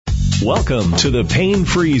Welcome to the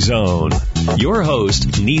Pain-Free Zone. Your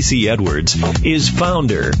host, Nisi Edwards, is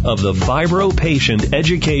founder of the Fibro Patient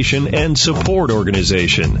Education and Support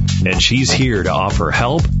Organization, and she's here to offer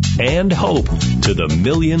help and hope to the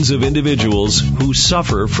millions of individuals who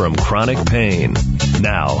suffer from chronic pain.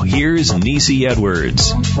 Now, here's Nisi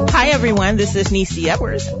Edwards. Hi, everyone. This is Nisi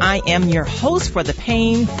Edwards. I am your host for the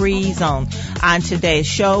Pain-Free Zone. On today's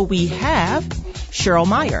show, we have Cheryl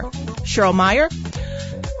Meyer.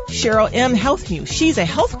 Cheryl M. Health Muse. She's a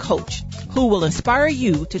health coach who will inspire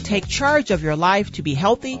you to take charge of your life to be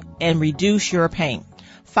healthy and reduce your pain.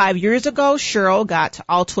 5 years ago, Cheryl got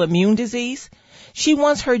autoimmune disease. She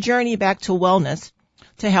wants her journey back to wellness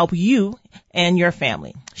to help you and your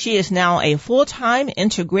family. She is now a full-time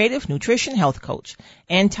integrative nutrition health coach,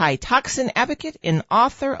 anti-toxin advocate, and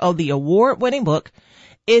author of the award-winning book,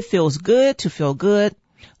 It Feels Good to Feel Good,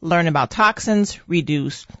 Learn About Toxins,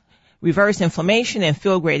 Reverse Inflammation, and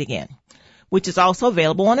Feel Great Again, which is also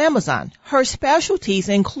available on Amazon. Her specialties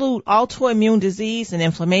include autoimmune disease and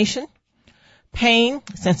inflammation, pain,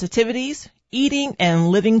 sensitivities, eating and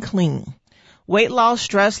living clean, weight loss,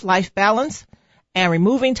 stress, life balance, and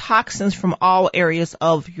removing toxins from all areas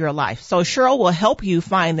of your life. So Cheryl will help you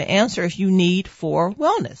find the answers you need for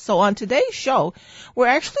wellness. So on today's show, we're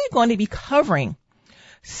actually going to be covering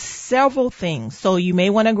several things. So you may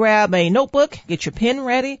want to grab a notebook, get your pen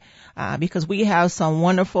ready, because we have some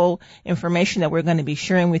wonderful information that we're going to be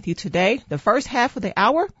sharing with you today. The first half of the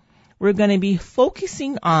hour, we're going to be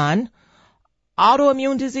focusing on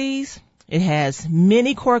autoimmune disease. It has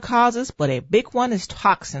many core causes, but a big one is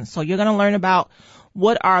toxins. So you're going to learn about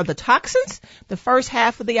what are the toxins the first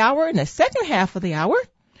half of the hour. In the second half of the hour,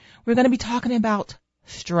 we're going to be talking about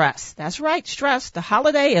stress. That's right, stress. The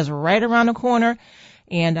holiday is right around the corner,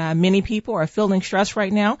 and many people are feeling stress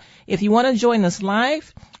right now. If you want to join us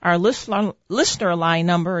live, our listener line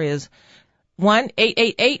number is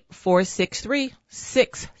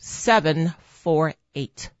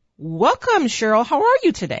 1-888-463-6748. Welcome, Cheryl. How are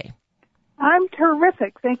you today? I'm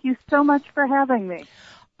terrific. Thank you so much for having me.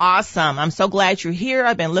 Awesome. I'm so glad you're here.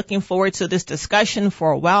 I've been looking forward to this discussion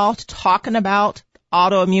for a while, talking about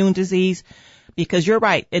autoimmune disease, because you're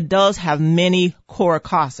right, it does have many core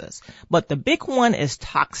causes, but the big one is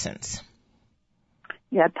toxins.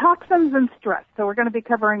 Yeah, toxins and stress. So we're going to be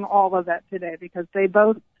covering all of that today because they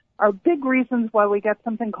both are big reasons why we get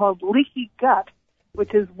something called leaky gut,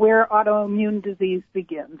 which is where autoimmune disease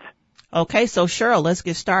begins. Okay, so Cheryl, let's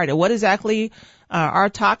get started. What exactly are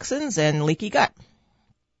toxins and leaky gut?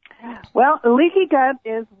 Well, leaky gut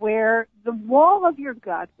is where the wall of your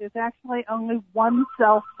gut is actually only one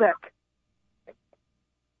cell thick.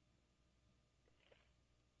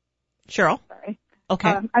 Cheryl? Sorry.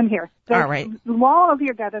 Okay. I'm here. So all right. The wall of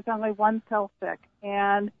your gut is only one cell thick.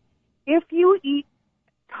 And if you eat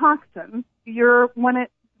toxins,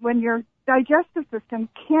 when your digestive system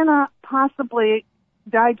cannot possibly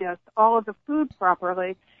digest all of the food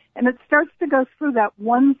properly, and it starts to go through that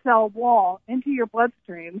one cell wall into your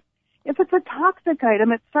bloodstream, if it's a toxic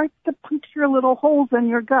item, it starts to puncture little holes in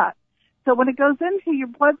your gut. So when it goes into your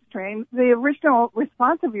bloodstream, the original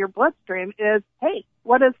response of your bloodstream is, hey,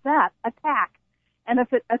 what is that? Attack. And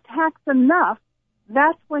if it attacks enough,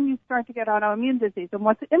 that's when you start to get autoimmune disease. And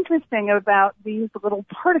what's interesting about these little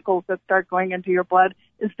particles that start going into your blood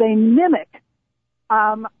is they mimic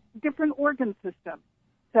different organ systems.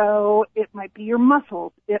 So it might be your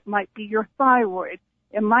muscles. It might be your thyroid.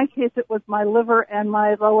 In my case, it was my liver and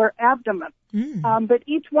my lower abdomen. But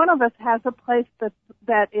each one of us has a place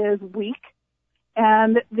that is weak,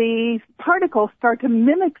 and the particles start to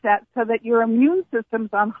mimic that so that your immune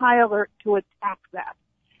system's on high alert to attack that.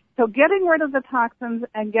 So getting rid of the toxins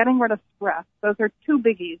and getting rid of stress, those are two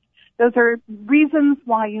biggies. Those are reasons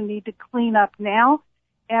why you need to clean up now.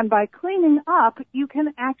 And by cleaning up, you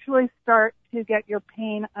can actually start to get your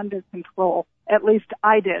pain under control. At least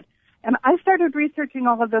I did. And I started researching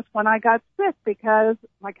all of this when I got sick because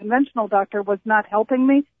my conventional doctor was not helping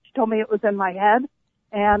me. She told me it was in my head.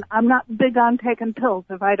 And I'm not big on taking pills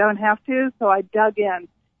if I don't have to, so I dug in.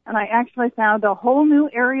 And I actually found a whole new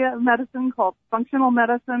area of medicine called functional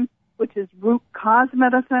medicine, which is root cause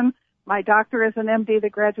medicine. My doctor is an MD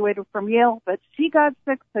that graduated from Yale, but she got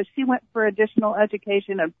sick, so she went for additional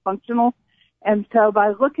education in functional. And so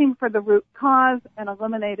by looking for the root cause and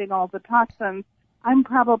eliminating all the toxins, I'm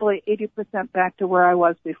probably 80% back to where I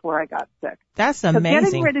was before I got sick. That's amazing. So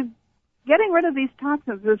getting rid of these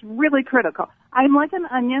toxins is really critical. I'm like an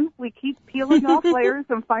onion. We keep peeling off layers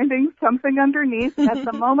and finding something underneath. At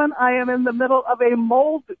the moment, I am in the middle of a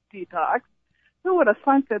mold detox. Who would have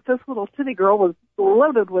thought that this little city girl was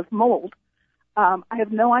loaded with mold? I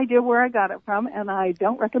have no idea where I got it from, and I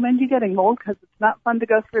don't recommend you getting mold because it's not fun to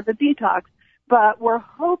go through the detox. But we're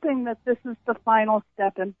hoping that this is the final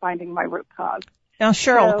step in finding my root cause. Now,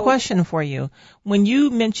 Cheryl, question for you. When you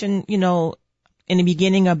mentioned, in the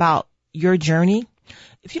beginning about your journey,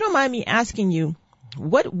 if you don't mind me asking you,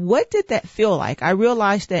 what did that feel like? I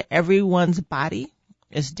realized that everyone's body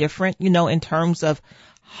is different, in terms of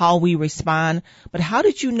how we respond. But how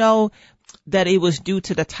did you know that it was due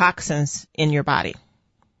to the toxins in your body?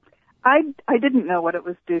 I didn't know what it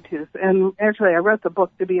was due to. And actually, I wrote the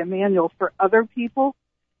book to be a manual for other people.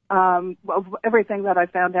 Of everything that I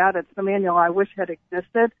found out, it's the manual I wish had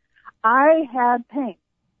existed. I had pain.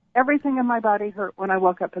 Everything in my body hurt when I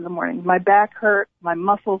woke up in the morning. My back hurt, my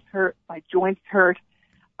muscles hurt, my joints hurt.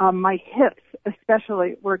 My hips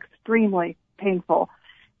especially were extremely painful.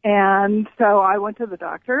 And so I went to the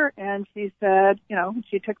doctor, and she said,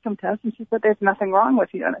 she took some tests, and she said, there's nothing wrong with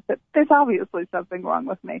you. And I said, there's obviously something wrong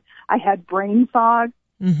with me. I had brain fog.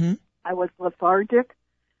 Mm-hmm. I was lethargic.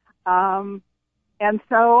 And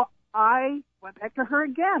so I went back to her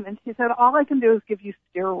again, and she said, all I can do is give you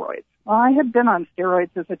steroids. Well, I had been on steroids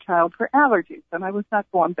as a child for allergies, and I was not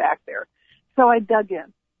going back there. So I dug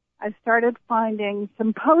in. I started finding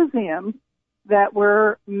symposiums that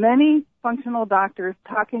were many functional doctors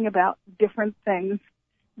talking about different things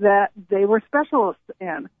that they were specialists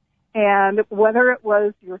in. And whether it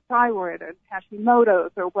was your thyroid and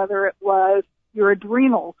Hashimoto's, or whether it was your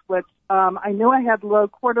adrenals, which I knew I had low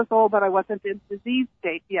cortisol, but I wasn't in disease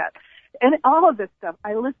state yet. And all of this stuff,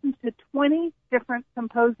 I listened to 20 different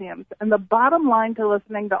symposiums, and the bottom line to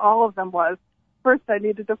listening to all of them was, first, I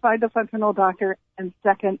needed to find a functional doctor, and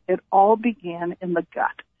second, it all began in the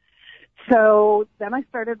gut. So then I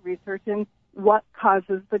started researching what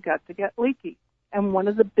causes the gut to get leaky, and one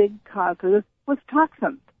of the big causes was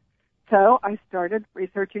toxins. So I started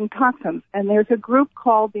researching toxins, and there's a group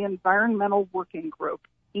called the Environmental Working Group,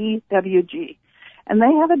 EWG, and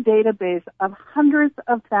they have a database of hundreds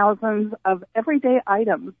of thousands of everyday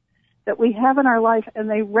items that we have in our life, and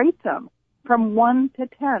they rate them from 1 to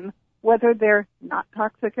 10, whether they're not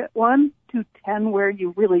toxic at 1 to 10, where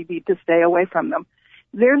you really need to stay away from them.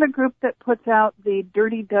 They're the group that puts out the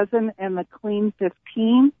Dirty Dozen and the Clean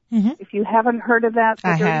 15. Mm-hmm. If you haven't heard of that,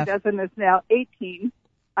 the Dirty Dozen is now 18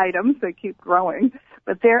 items. They keep growing.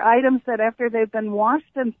 But they're items that after they've been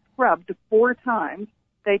washed and scrubbed 4 times,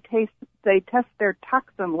 they test their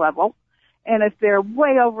toxin level. And if they're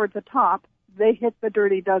way over the top, they hit the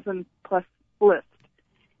Dirty Dozen plus list.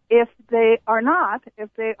 If they are not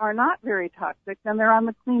very toxic, then they're on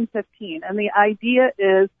the Clean 15. And the idea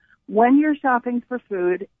is, when you're shopping for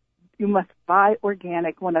food, you must buy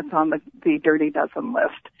organic when it's on the Dirty Dozen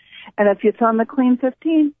list. And if it's on the Clean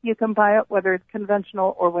 15, you can buy it whether it's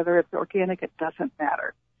conventional or whether it's organic. It doesn't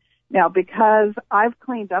matter. Now, because I've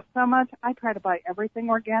cleaned up so much, I try to buy everything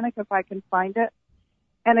organic if I can find it.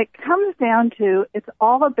 And it comes down to, it's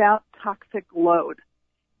all about toxic load.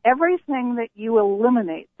 Everything that you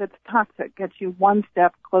eliminate that's toxic gets you one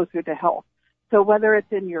step closer to health. So whether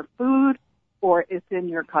it's in your food, or it's in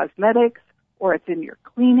your cosmetics, or it's in your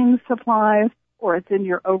cleaning supplies, or it's in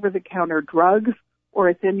your over-the-counter drugs, or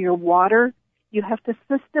it's in your water, you have to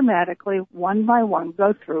systematically, one by one,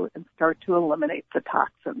 go through and start to eliminate the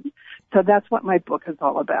toxins. So that's what my book is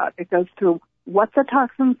all about. It goes through what the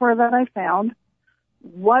toxins were that I found,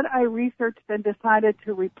 what I researched and decided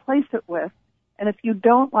to replace it with, and if you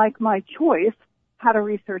don't like my choice, how to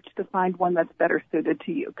research to find one that's better suited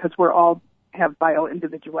to you, because we're all have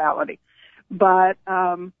bio-individuality. But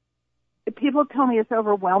people tell me it's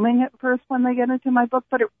overwhelming at first when they get into my book,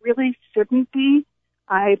 but it really shouldn't be.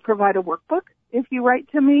 I provide a workbook if you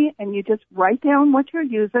write to me, and you just write down what you're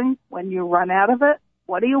using. When you run out of it,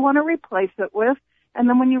 what do you want to replace it with? And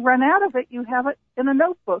then when you run out of it, you have it in a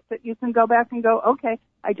notebook that you can go back and go, okay,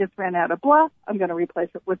 I just ran out of blah. I'm going to replace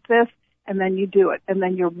it with this. And then you do it. And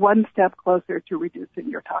then you're one step closer to reducing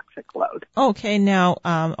your toxic load. Okay. Now,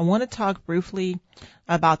 I want to talk briefly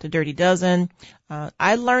about the Dirty Dozen.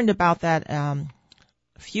 I learned about that a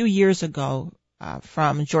few years ago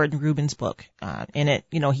from Jordan Rubin's book. In it,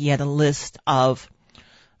 he had a list of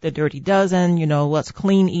the Dirty Dozen, what's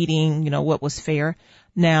clean eating, what was fair.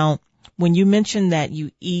 Now, when you mentioned that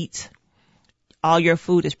you eat, all your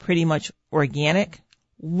food is pretty much organic,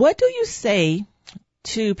 what do you say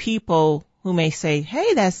to people who may say,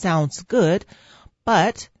 hey, that sounds good,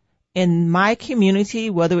 but in my community,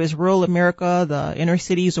 whether it's rural America, the inner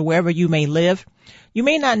cities, or wherever you may live, you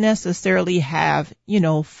may not necessarily have,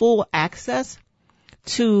 full access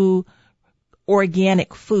to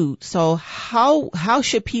organic food. So how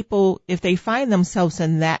should people, if they find themselves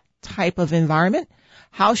in that type of environment,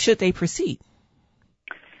 how should they proceed?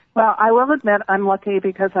 Well, I will admit I'm lucky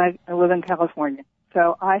because I live in California.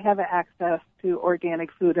 So I have access to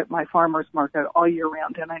organic food at my farmer's market all year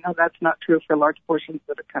round, and I know that's not true for large portions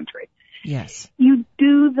of the country. Yes. You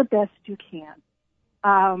do the best you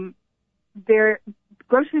can.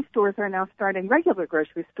 Grocery stores are now starting, regular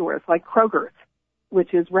grocery stores like Kroger's,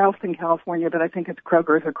 which is Ralph's in California, but I think it's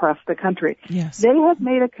Kroger's across the country. Yes. They have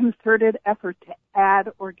made a concerted effort to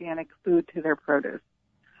add organic food to their produce.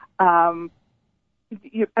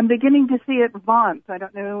 I'm beginning to see it at Vons. I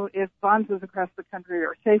don't know if Vons is across the country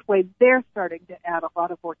or Safeway. They're starting to add a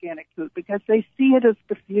lot of organic food because they see it as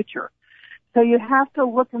the future. So you have to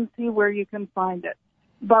look and see where you can find it.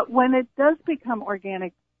 But when it does become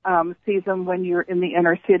organic season, when you're in the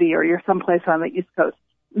inner city or you're someplace on the East Coast,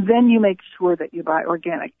 then you make sure that you buy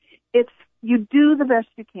organic. You do the best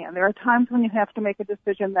you can. There are times when you have to make a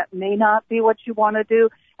decision that may not be what you want to do,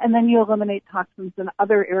 and then you eliminate toxins in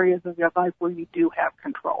other areas of your life where you do have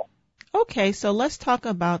control. Okay, so let's talk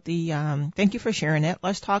about thank you for sharing it.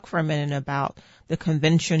 Let's talk for a minute about the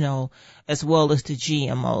conventional as well as the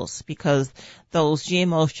GMOs, because those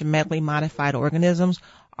GMOs, genetically modified organisms,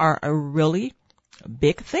 are a really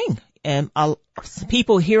big thing. And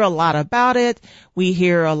people hear a lot about it. We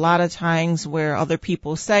hear a lot of times where other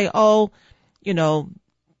people say, oh,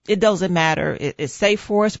 it doesn't matter. It's safe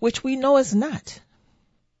for us, which we know is not.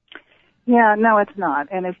 Yeah, no, it's not.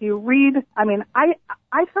 And if you read,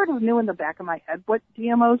 I sort of knew in the back of my head what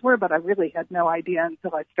GMOs were, but I really had no idea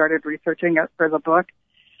until I started researching it for the book.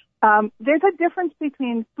 There's a difference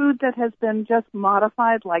between food that has been just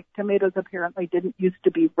modified, like tomatoes apparently didn't used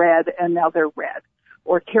to be red and now they're red,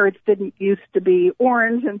 or carrots didn't used to be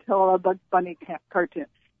orange until a Bugs Bunny cartoon.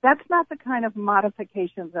 That's not the kind of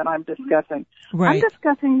modifications that I'm discussing. Right. I'm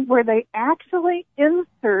discussing where they actually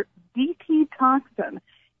insert DT toxin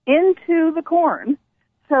into the corn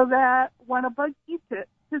so that when a bug eats it,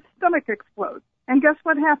 his stomach explodes. And guess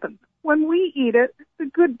what happens? When we eat it, the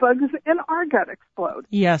good bugs in our gut explode.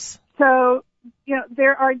 Yes. So,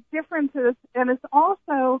 there are differences, and it's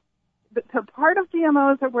also the part of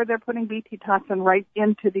GMOs are where they're putting BT toxin right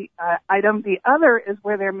into the item. The other is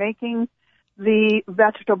where they're making the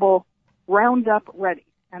vegetable Roundup ready,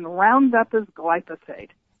 and Roundup is glyphosate.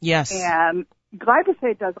 Yes. And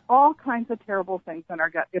glyphosate does all kinds of terrible things in our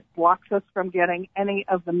gut. It blocks us from getting any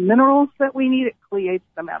of the minerals that we need. It cleaves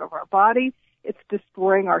them out of our body. It's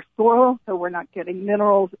destroying our soil, so we're not getting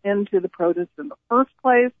minerals into the produce in the first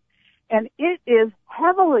place. And it is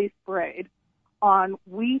heavily sprayed on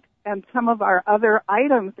wheat and some of our other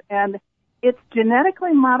items, and it's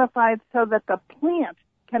genetically modified so that the plant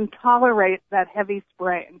can tolerate that heavy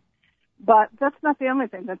spraying. But that's not the only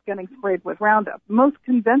thing that's getting sprayed with Roundup. Most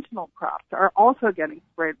conventional crops are also getting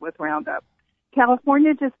sprayed with Roundup.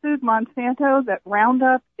 California just sued Monsanto that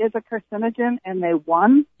Roundup is a carcinogen, and they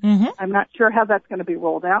won. Mm-hmm. I'm not sure how that's going to be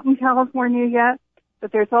rolled out in California yet,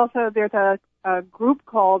 but there's a group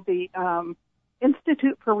called the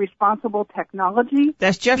Institute for Responsible Technology.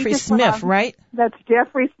 That's Jeffrey Smith, right? That's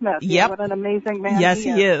Jeffrey Smith. Yep. What an amazing man yes,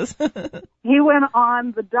 he is. He went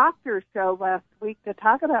on the Doctor Show last week to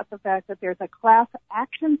talk about the fact that there's a class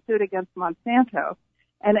action suit against Monsanto,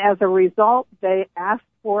 and as a result, they asked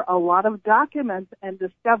for a lot of documents and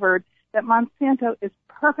discovered that Monsanto is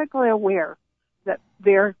perfectly aware that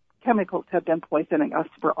their chemicals have been poisoning us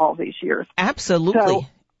for all these years. Absolutely. So,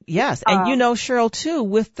 yes. And Cheryl, too,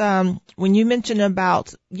 with when you mentioned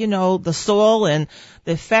about, the soil and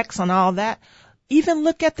the effects on all that, even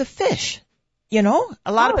look at the fish. A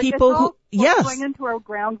lot of people it's going into our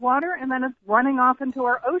groundwater, and then it's running off into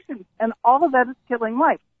our oceans, and all of that is killing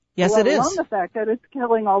life. Yes, it is. Let alone the fact that it's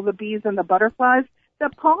killing all the bees and the butterflies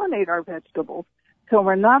that pollinate our vegetables. So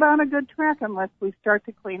we're not on a good track unless we start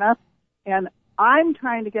to clean up. And I'm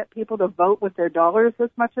trying to get people to vote with their dollars as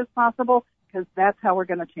much as possible, because that's how we're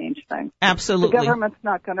going to change things. Absolutely. The government's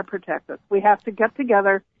not going to protect us. We have to get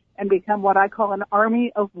together and become what I call an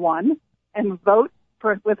army of one and vote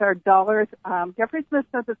with our dollars. Jeffrey Smith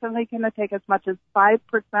says it's only going to take as much as 5%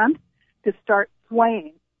 to start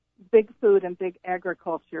swaying big food and big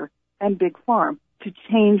agriculture and big farm to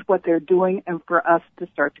change what they're doing and for us to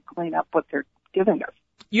start to clean up what they're giving us.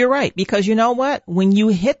 You're right, because you know what? When you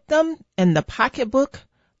hit them in the pocketbook,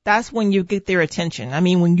 that's when you get their attention. I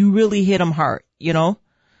mean, when you really hit them hard,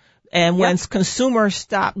 and when consumers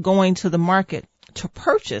stop going to the market to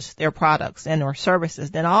purchase their products and or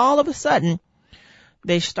services, then all of a sudden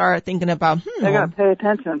they start thinking about, they got to pay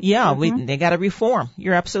attention. Yeah, they got to reform.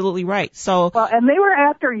 You're absolutely right. So, well, and they were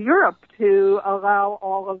after Europe to allow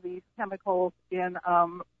all of these chemicals in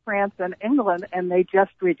France and England, and they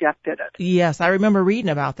just rejected it. Yes, I remember reading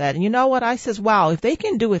about that. And you know what? I says, wow, if they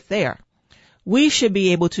can do it there, we should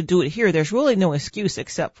be able to do it here. There's really no excuse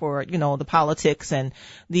except for, the politics and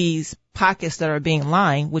these pockets that are being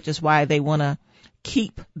lined, which is why they want to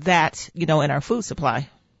keep that, in our food supply.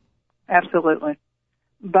 Absolutely.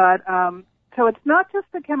 But, so it's not just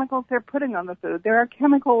the chemicals they're putting on the food. There are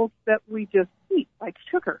chemicals that we just eat, like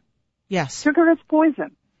sugar. Yes. Sugar is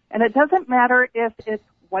poison. And it doesn't matter if it's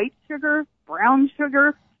white sugar, brown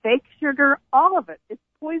sugar, fake sugar, all of it. It's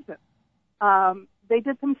poison. They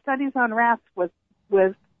did some studies on rats with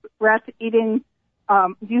rats eating,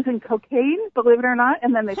 using cocaine, believe it or not,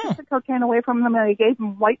 and then they took the cocaine away from them and they gave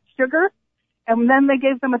them white sugar, and then they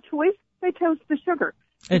gave them a choice. They chose the sugar.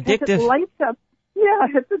 Addictive. It lights up. Yeah,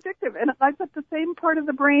 it's addictive, and it lights up the same part of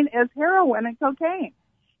the brain as heroin and cocaine.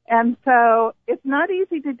 And so it's not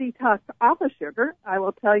easy to detox off of sugar. I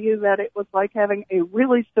will tell you that it was like having a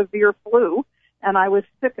really severe flu, and I was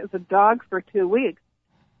sick as a dog for 2 weeks.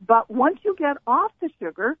 But once you get off the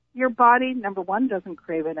sugar, your body, number one, doesn't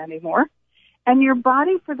crave it anymore. And your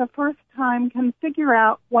body, for the first time, can figure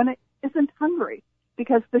out when it isn't hungry,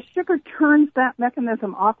 because the sugar turns that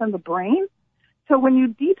mechanism off in the brain. So when you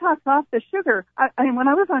detox off the sugar, I mean, when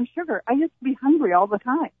I was on sugar, I used to be hungry all the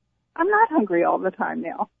time. I'm not hungry all the time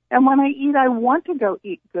now. And when I eat, I want to go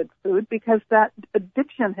eat good food because that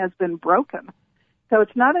addiction has been broken. So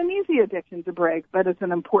it's not an easy addiction to break, but it's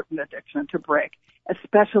an important addiction to break,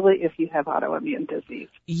 especially if you have autoimmune disease.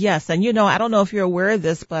 Yes, and I don't know if you're aware of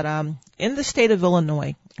this, but in the state of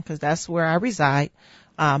Illinois, because that's where I reside,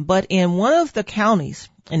 but in one of the counties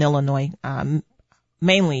in Illinois,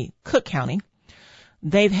 mainly Cook County,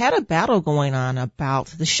 they've had a battle going on about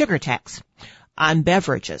the sugar tax on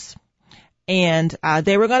beverages. And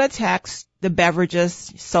they were going to tax the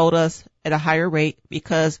beverages, sodas, at a higher rate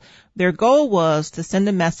because their goal was to send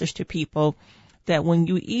a message to people that when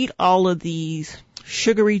you eat all of these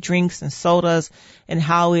sugary drinks and sodas and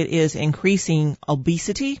how it is increasing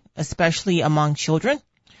obesity, especially among children.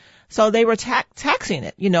 So they were taxing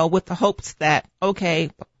it, with the hopes that,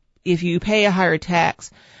 okay, if you pay a higher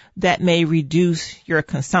tax, that may reduce your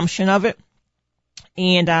consumption of it.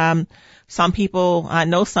 And I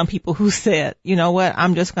know some people who said, you know what,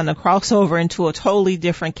 I'm just going to cross over into a totally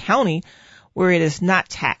different county where it is not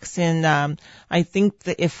taxed. And I think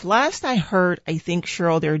that if last I heard, I think,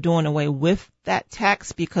 Cheryl, they're doing away with that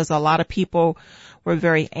tax because a lot of people were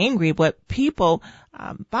very angry. But people,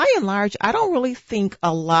 by and large, I don't really think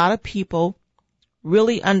a lot of people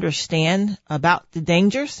really understand about the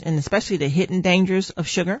dangers, and especially the hidden dangers of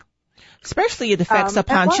sugar. Especially it affects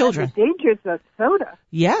upon children. The dangers of soda.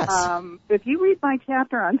 Yes. If you read my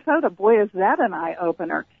chapter on soda, boy, is that an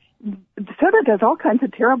eye-opener. Soda does all kinds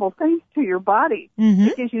of terrible things to your body. Mm-hmm.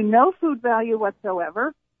 It gives you no food value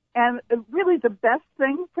whatsoever. And really the best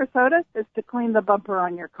thing for soda is to clean the bumper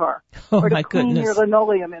on your car. Oh, or to my clean goodness. your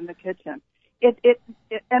linoleum in the kitchen. And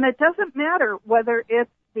it doesn't matter whether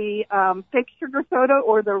it's the fake sugar soda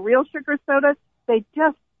or the real sugar soda. They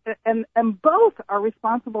just and both are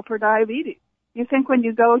responsible for diabetes. You think when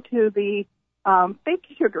you go to the fake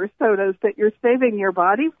sugar sodas that you're saving your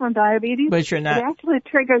body from diabetes, but you're not. It actually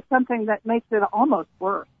triggers something that makes it almost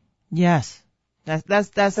worse. Yes,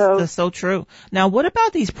 that's so true. Now, what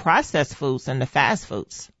about these processed foods and the fast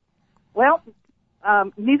foods? Well,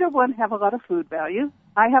 neither one have a lot of food value.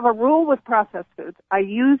 I have a rule with processed foods. I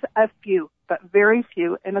use a few, but very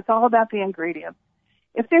few, and it's all about the ingredients.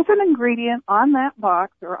 If there's an ingredient on that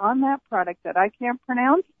box or on that product that I can't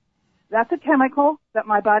pronounce, that's a chemical that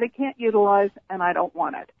my body can't utilize, and I don't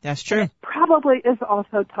want it. That's true. It probably is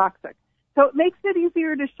also toxic. So it makes it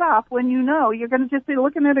easier to shop when you know you're going to just be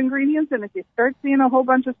looking at ingredients, and if you start seeing a whole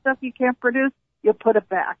bunch of stuff you can't produce, you'll put it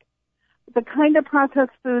back. The kind of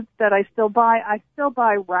processed foods that I still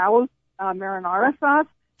buy Rao's marinara sauce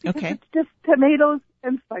because it's just tomatoes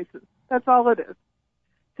and spices. That's all it is.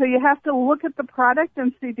 So you have to look at the product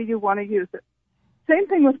and see, do you want to use it? Same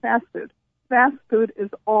thing with fast food. Fast food is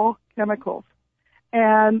all chemicals,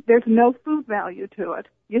 and there's no food value to it.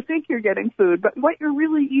 You think you're getting food, but what you're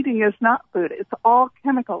really eating is not food. It's all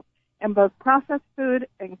chemicals, and both processed food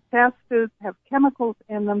and fast foods have chemicals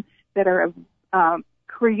in them that are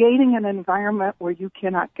creating an environment where you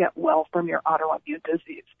cannot get well from your autoimmune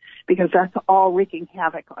disease, because that's all wreaking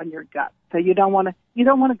havoc on your gut. So you don't want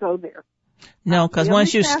to go there. No, because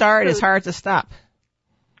once you start, it's hard to stop.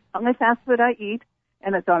 Only fast food I eat,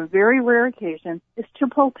 and it's on very rare occasion, is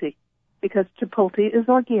Chipotle, because Chipotle is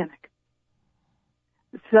organic.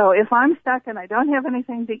 So if I'm stuck and I don't have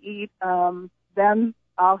anything to eat, then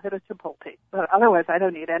I'll hit a Chipotle. But otherwise, I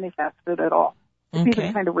don't eat any fast food at all. It's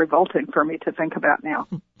even kind of revolting for me to think about now.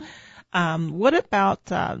 What about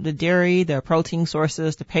the dairy, the protein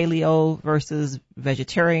sources, the paleo versus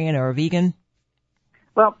vegetarian or vegan?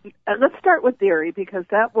 Well, let's start with dairy because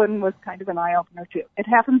that one was kind of an eye-opener too. It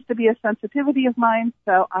happens to be a sensitivity of mine,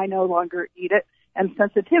 so I no longer eat it. And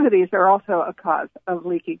sensitivities are also a cause of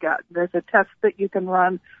leaky gut. There's a test that you can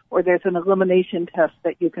run, or there's an elimination test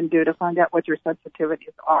that you can do to find out what your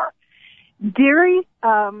sensitivities are. Dairy,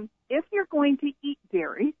 if you're going to eat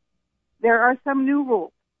dairy, there are some new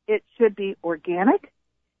rules. It should be organic.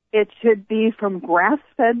 It should be from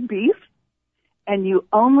grass-fed beef, and you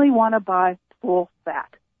only want to buy full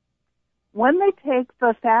fat. When they take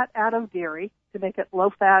the fat out of dairy to make it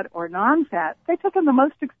low-fat or non-fat, they took the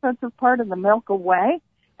most expensive part of the milk away,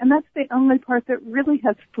 and that's the only part that really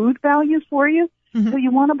has food value for you. Mm-hmm. So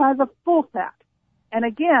you want to buy the full fat. And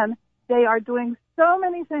again, they are doing so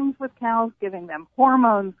many things with cows, giving them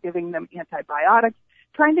hormones, giving them antibiotics,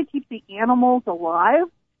 trying to keep the animals alive,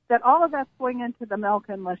 that all of that's going into the milk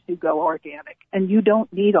unless you go organic. And you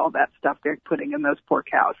don't need all that stuff they're putting in those poor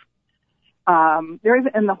cows. And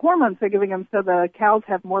the hormones they're giving them so the cows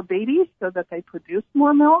have more babies so that they produce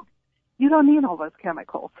more milk. You don't need all those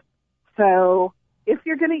chemicals. So if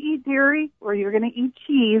you're going to eat dairy or you're going to eat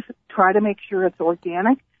cheese, try to make sure it's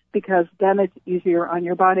organic because then it's easier on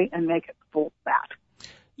your body and make it full fat.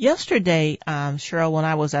 Yesterday, Cheryl, when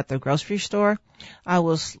I was at the grocery store, I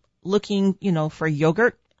was looking, for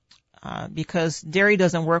yogurt because dairy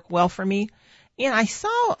doesn't work well for me. And I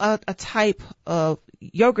saw a type of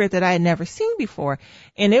yogurt that I had never seen before.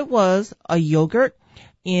 And it was a yogurt.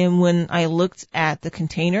 And when I looked at the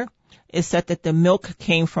container, it said that the milk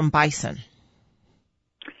came from bison.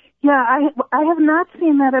 Yeah, I have not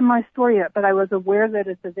seen that in my store yet, but I was aware that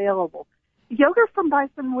it's available. Yogurt from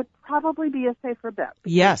bison would probably be a safer bet.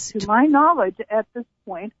 Yes. To my knowledge, at this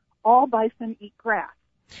point, all bison eat grass.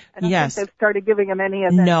 I don't think they've started giving them any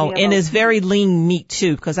of that. No, and it's very lean meat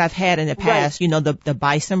too, because I've had in the past, the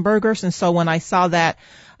bison burgers, and so when I saw that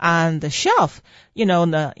on the shelf, in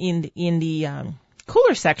the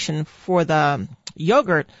cooler section for the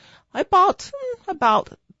yogurt, I bought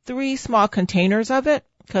about 3 small containers of it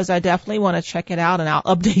because I definitely want to check it out, and I'll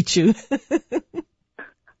update you.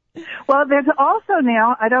 Well, there's also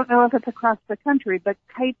now, I don't know if it's across the country, but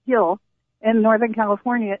Kite Hill in Northern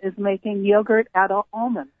California is making yogurt out of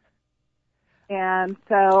almonds. And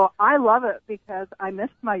so I love it because I miss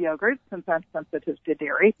my yogurt since I'm sensitive to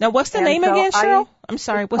dairy. Now, what's the name again, Cheryl? I'm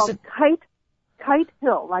sorry. What's it? Kite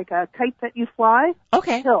Hill, like a kite that you fly.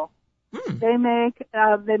 Okay. Hill. Mm. They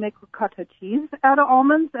make ricotta cheese out of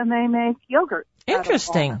almonds, and they make yogurt.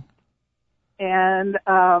 Interesting. And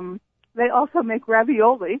they also make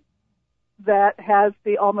ravioli that has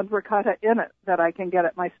the almond ricotta in it that I can get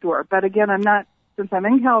at my store. But again, since I'm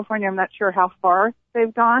in California, I'm not sure how far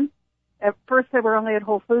they've gone. At first they were only at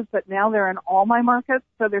Whole Foods, but now they're in all my markets,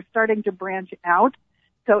 so they're starting to branch out.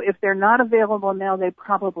 So if they're not available now, they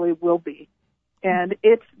probably will be. And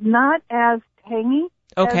it's not as tangy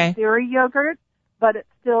as dairy yogurt, but it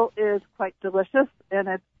still is quite delicious,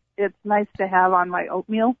 and it's nice to have on my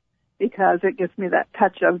oatmeal because it gives me that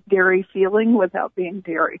touch of dairy feeling without being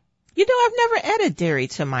dairy. I've never added dairy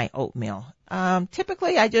to my oatmeal.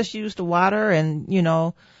 Typically, I just use the water and,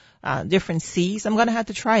 different seeds. I'm going to have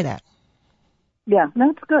to try that. Yeah,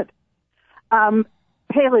 that's good.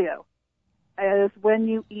 Paleo is when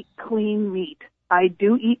you eat clean meat. I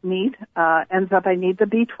do eat meat. Ends up I need the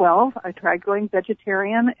B12. I tried going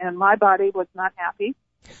vegetarian, and my body was not happy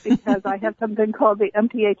because I have something called the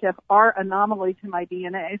MTHFR anomaly to my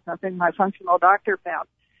DNA, something my functional doctor found.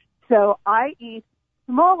 So I eat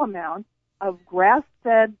small amounts of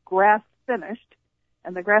grass-fed, grass-finished,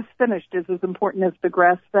 and the grass-finished is as important as the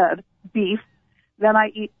grass-fed beef. Then I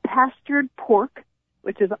eat pastured pork,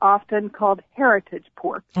 which is often called heritage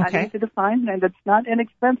pork. Okay. I need to define, and it's not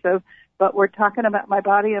inexpensive, but we're talking about my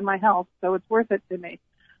body and my health, so it's worth it to me.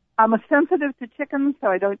 I'm sensitive to chicken, so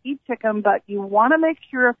I don't eat chicken, but you want to make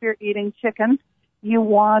sure if you're eating chicken, you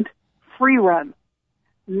want free-run,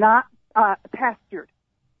 not pastured.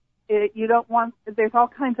 You don't want, there's all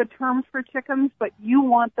kinds of terms for chickens, but you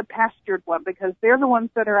want the pastured one because they're the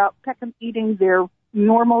ones that are out eating their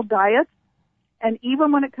normal diets. And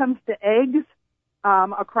even when it comes to eggs,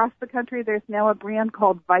 across the country, there's now a brand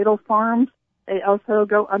called Vital Farms. They also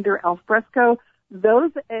go under Alfresco.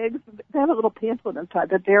 Those eggs, they have a little pamphlet inside,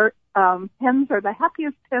 but their hens are the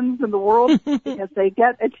happiest hens in the world because they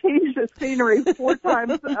get a change of scenery 4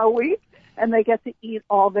 times a week, and they get to eat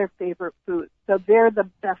all their favorite foods. So they're the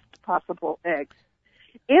best possible eggs.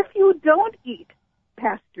 If you don't eat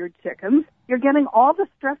pastured chickens, you're getting all the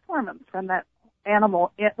stress hormones from that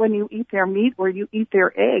animal when you eat their meat or you eat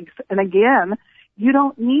their eggs. And again, you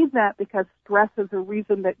don't need that because stress is a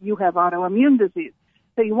reason that you have autoimmune disease.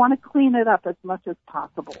 So you want to clean it up as much as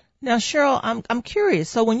possible. Now, Cheryl, I'm curious.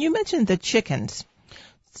 So when you mentioned the chickens,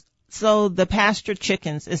 so the pasture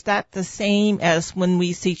chickens, is that the same as when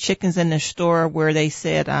we see chickens in the store where they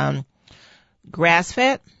said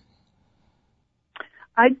grass-fed?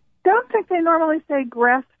 I don't think they normally say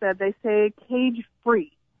grass-fed. They say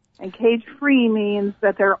cage-free. And cage-free means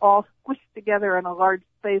that they're all squished together in a large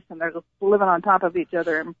space and they're living on top of each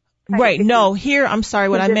other. Right. No, here, I'm sorry,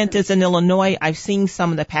 what I meant is in Illinois, I've seen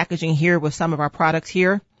some of the packaging here with some of our products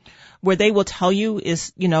here where they will tell you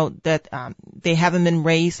is, that they haven't been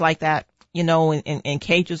raised like that, in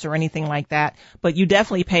cages or anything like that. But you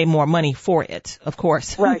definitely pay more money for it, of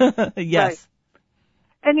course. Right. Yes. Right.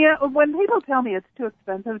 And, when people tell me it's too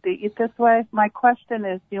expensive to eat this way, my question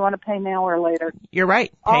is, do you want to pay now or later? You're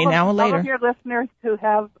right. Pay now or later. All of your listeners who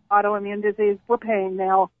have autoimmune disease, we're paying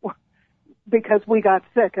now because we got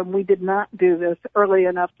sick and we did not do this early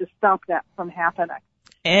enough to stop that from happening.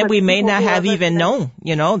 And we may not have even known,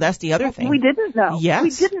 that's the other thing. We didn't know. Yes.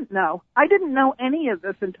 We didn't know. I didn't know any of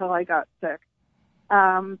this until I got sick.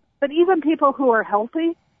 But even people who are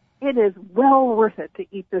healthy, it is well worth it to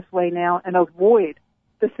eat this way now and avoid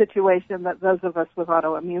the situation that those of us with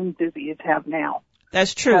autoimmune disease have now.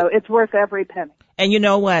 That's true. So it's worth every penny. And you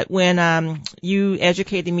know what? When you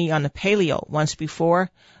educated me on the paleo once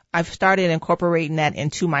before, I've started incorporating that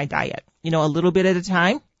into my diet, a little bit at a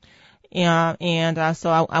time.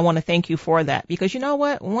 So I want to thank you for that because you know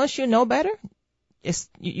what? Once you know better,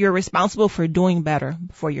 you're responsible for doing better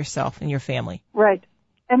for yourself and your family. Right.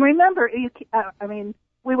 And remember,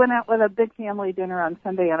 we went out with a big family dinner on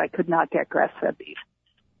Sunday and I could not get grass-fed beef.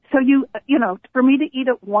 So for me to eat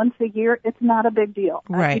it once a year, it's not a big deal.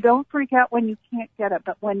 Right. You don't freak out when you can't get it,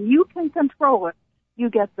 but when you can control it, you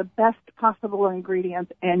get the best possible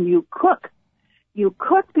ingredients and you cook. You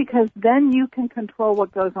cook because then you can control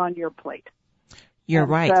what goes on your plate. You're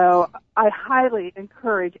right. So I highly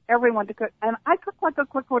encourage everyone to cook. And I cook like a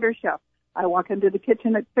quick order chef. I walk into the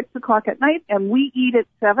kitchen at 6 o'clock at night and we eat at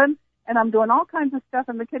 7. And I'm doing all kinds of stuff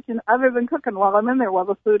in the kitchen other than cooking while I'm in there while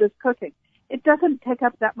the food is cooking. It doesn't take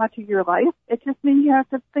up that much of your life. It just means you have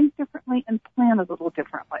to think differently and plan a little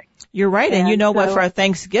differently. You're right. And you know what? For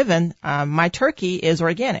Thanksgiving, my turkey is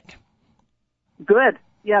organic. Good.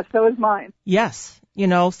 Yeah, so is mine. Yes.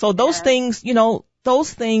 So those things,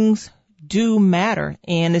 those things do matter.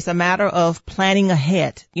 And it's a matter of planning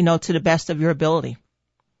ahead, to the best of your ability.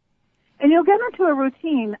 And you'll get into a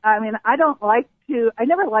routine. I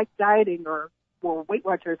never liked dieting or Weight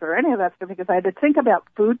Watchers or any of that stuff because I had to think about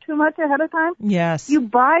food too much ahead of time. Yes. You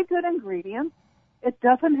buy good ingredients. It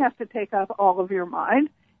doesn't have to take up all of your mind.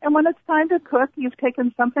 And when it's time to cook, you've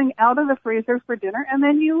taken something out of the freezer for dinner, and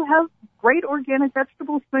then you have great organic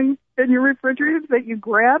vegetables things in your refrigerator that you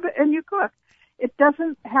grab and you cook. It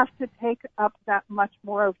doesn't have to take up that much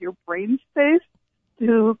more of your brain space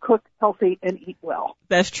to cook healthy and eat well.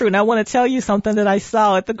 That's true. And I want to tell you something that I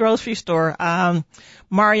saw at the grocery store.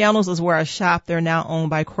 Mariano's is where I shop. They're now owned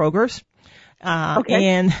by Kroger's. Okay.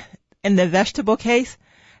 And in the vegetable case,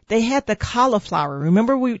 they had the cauliflower.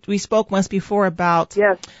 Remember we spoke once before about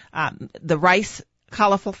yes. The rice,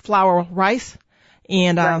 cauliflower rice?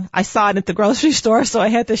 And right. I saw it at the grocery store, so I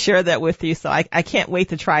had to share that with you. So I can't wait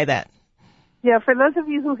to try that. Yeah, for those of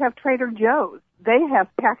you who have Trader Joe's, they have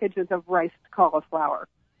packages of riced cauliflower.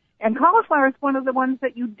 And cauliflower is one of the ones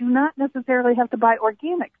that you do not necessarily have to buy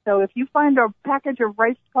organic. So if you find a package of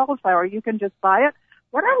riced cauliflower, you can just buy it.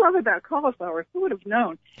 What I love about cauliflower, who would have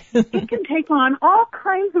known, it can take on all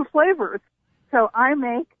kinds of flavors. So I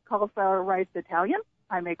make cauliflower rice Italian.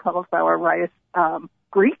 I make cauliflower rice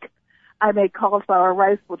Greek. I make cauliflower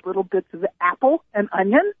rice with little bits of apple and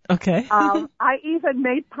onion. Okay. I even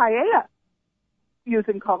made paella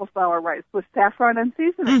using cauliflower rice with saffron and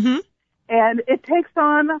seasoning. Mm-hmm. And it takes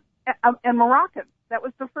on, and Moroccan. That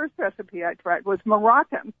was the first recipe I tried, was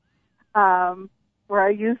Moroccan, where I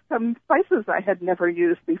used some spices I had never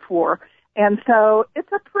used before. And so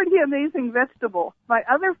it's a pretty amazing vegetable. My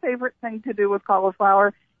other favorite thing to do with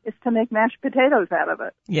cauliflower is to make mashed potatoes out of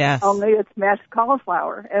it. Yes. Only it's mashed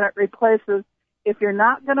cauliflower, and it replaces, if you're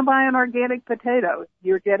not going to buy an organic potato,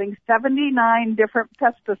 you're getting 79 different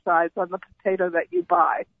pesticides on the potato that you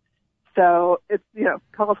buy. So it's,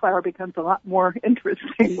 cauliflower becomes a lot more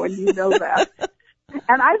interesting when you know that.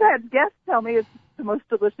 And I've had guests tell me it's the most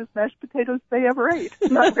delicious mashed potatoes they ever ate,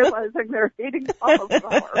 not realizing they're eating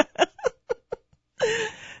cauliflower.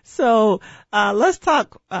 So let's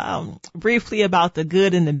talk briefly about the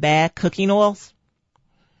good and the bad cooking oils.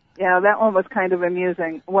 Yeah, that one was kind of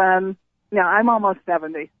amusing. I'm almost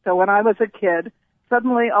 70, so when I was a kid,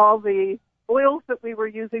 suddenly all the oils that we were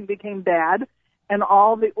using became bad, And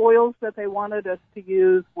all the oils that they wanted us to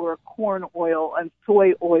use were corn oil and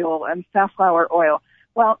soy oil and safflower oil.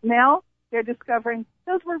 Well, now they're discovering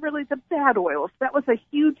those were really the bad oils. That was a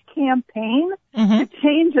huge campaign to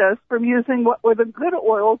change us from using what were the good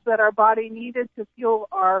oils that our body needed to fuel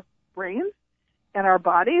our brains and our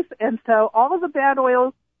bodies. And so all of the bad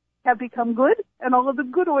oils have become good, and all of the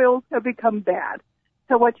good oils have become bad.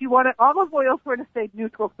 So what you wanted, olive oil sort of stayed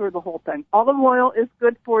neutral through the whole thing. Olive oil is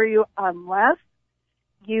good for you unless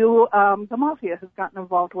the mafia has gotten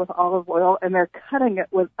involved with olive oil, and they're cutting it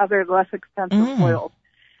with other less expensive oils.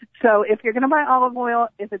 So if you're going to buy olive oil,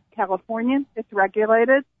 if it's Californian, it's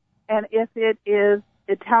regulated. And if it is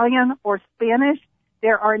Italian or Spanish,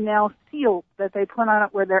 there are now seals that they put on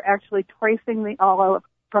it where they're actually tracing the olive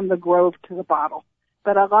from the grove to the bottle.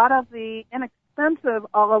 But a lot of the inexpensive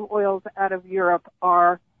olive oils out of Europe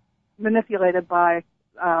are manipulated by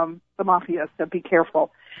the mafia, so be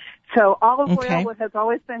careful. So olive oil has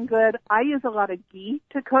always been good. I use a lot of ghee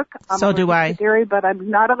to cook. So do I. To dairy, but I'm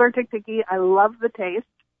not allergic to ghee. I love the taste.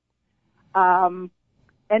 And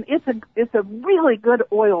it's a really good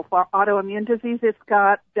oil for autoimmune disease. It's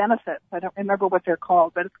got benefits. I don't remember what they're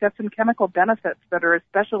called, but it's got some chemical benefits that are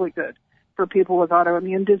especially good for people with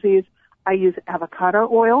autoimmune disease. I use avocado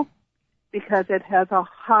oil because it has a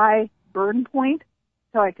high burn point,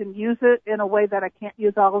 so I can use it in a way that I can't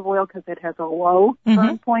use olive oil because it has a low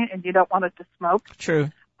burn point, and you don't want it to smoke. True.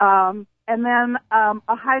 And then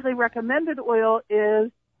a highly recommended oil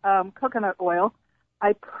is coconut oil.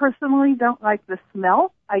 I personally don't like the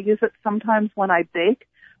smell. I use it sometimes when I bake,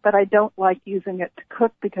 but I don't like using it to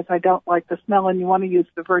cook because I don't like the smell, and you want to use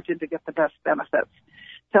the virgin to get the best benefits.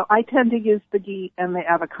 So I tend to use the ghee and the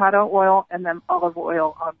avocado oil and then olive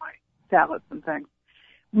oil on my salads and things.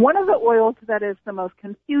 One of the oils that is the most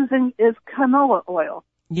confusing is canola oil.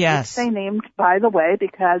 Yes. Which they named, by the way,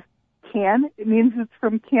 because it means it's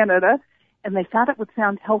from Canada, and they thought it would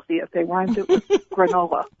sound healthy if they rhymed it with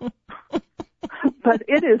granola. But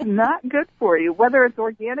it is not good for you, whether it's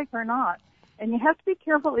organic or not. And you have to be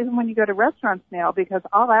careful even when you go to restaurants now, because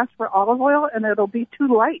I'll ask for olive oil and it'll be too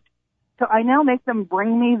light. So I now make them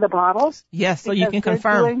bring me the bottles. Yes, so you can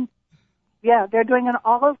confirm. They're doing an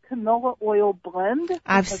olive canola oil blend.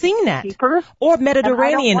 I've seen that. Cheaper. Or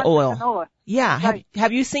Mediterranean oil. Canola. Yeah. Right.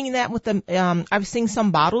 Have you seen that with the, I've seen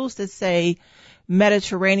some bottles that say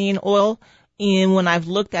Mediterranean oil, and when I've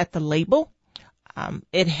looked at the label,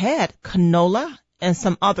 it had canola and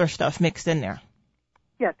some other stuff mixed in there.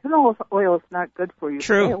 Yeah, canola oil is not good for you.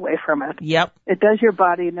 True. Stay away from it. Yep. It does your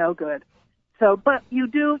body no good. So, but you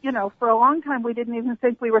do, for a long time we didn't even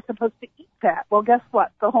think we were supposed to eat fat. Well, guess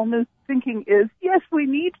what? The whole new thinking is, yes, we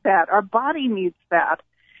need fat. Our body needs fat.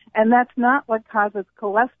 And that's not what causes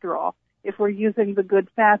cholesterol if we're using the good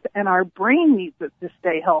fats, and our brain needs it to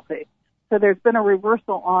stay healthy. So there's been a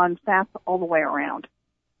reversal on fats all the way around.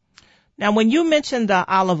 Now, when you mentioned the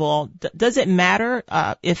olive oil, does it matter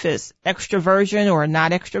if it's extra virgin or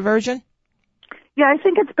not extra virgin? Yeah, I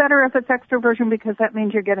think it's better if it's extra virgin because that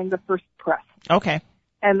means you're getting the first press. Okay.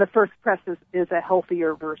 And the first press is a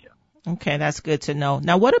healthier version. Okay, that's good to know.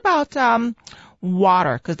 Now, what about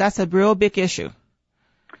water? Because that's a real big issue.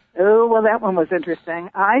 Oh, well, that one was interesting.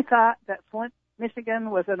 I thought that Flint,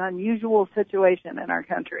 Michigan was an unusual situation in our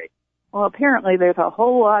country. Well, apparently there's a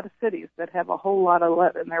whole lot of cities that have a whole lot of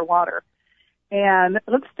lead in their water. And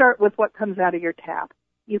let's start with what comes out of your tap.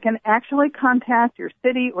 You can actually contact your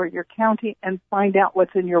city or your county and find out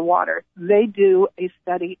what's in your water. They do a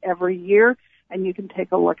study every year, and you can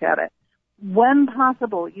take a look at it. When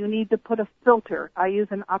possible, you need to put a filter. I use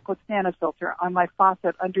an Aquasana filter on my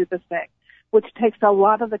faucet under the sink, which takes a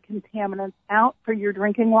lot of the contaminants out for your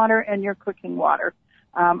drinking water and your cooking water.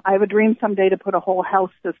 I have a dream someday to put a whole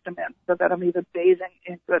house system in so that I'm even bathing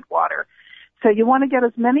in good water. So you want to get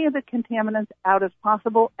as many of the contaminants out as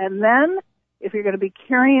possible. And then if you're going to be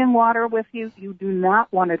carrying water with you, you do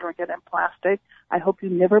not want to drink it in plastic. I hope you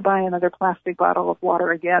never buy another plastic bottle of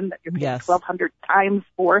water again that you're paying 1,200 times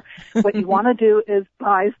for. What you want to do is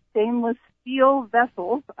buy stainless steel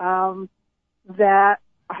vessels that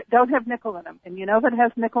don't have nickel in them. And you know if it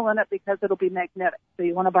has nickel in it because it'll be magnetic. So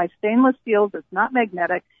you want to buy stainless steel that's not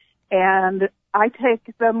magnetic. And I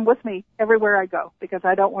take them with me everywhere I go because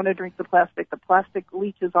I don't want to drink the plastic. The plastic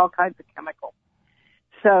leaches all kinds of chemicals.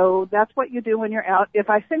 So that's what you do when you're out. If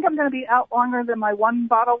I think I'm going to be out longer than my one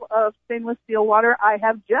bottle of stainless steel water, I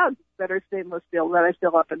have jugs that are stainless steel that I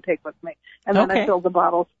fill up and take with me. And then I fill the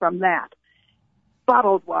bottles from that.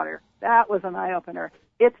 Bottled water. That was an eye-opener.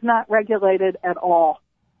 It's not regulated at all.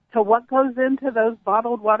 So what goes into those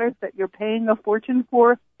bottled waters that you're paying a fortune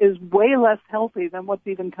for is way less healthy than what's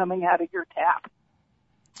even coming out of your tap.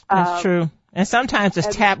 That's true. And sometimes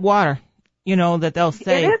it's tap water, that they'll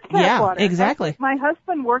say. It is tap water. Exactly. My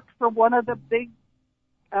husband worked for one of the big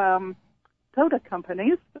soda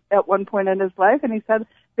companies at one point in his life, and he said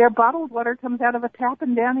their bottled water comes out of a tap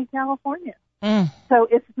in Downey, California. So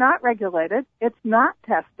it's not regulated. It's not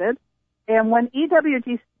tested. And when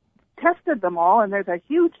EWG tested them all, and there's a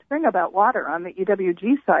huge thing about water on the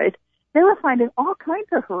EWG site, they were finding all kinds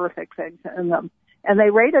of horrific things in them. And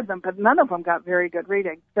they rated them, but none of them got very good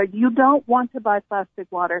ratings. So you don't want to buy plastic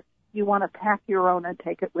water. You want to pack your own and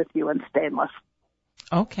take it with you in stainless.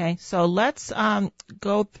 Okay, so let's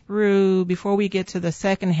go through, before we get to the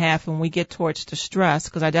second half and we get towards the stress,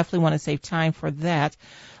 because I definitely want to save time for that.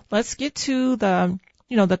 Let's get to the,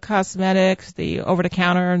 the cosmetics, the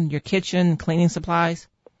over-the-counter, your kitchen, cleaning supplies.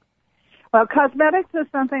 Well, cosmetics is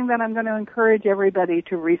something that I'm going to encourage everybody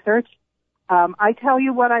to research. I tell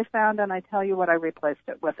you what I found, and I tell you what I replaced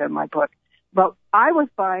it with in my book. But I was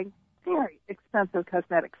buying very expensive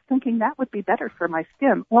cosmetics, thinking that would be better for my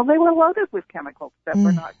skin. Well, they were loaded with chemicals that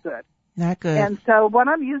were not good. Not good. And so what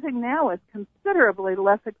I'm using now is considerably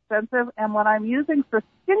less expensive, and what I'm using for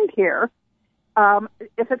skincare,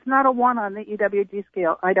 if it's not a 1 on the EWG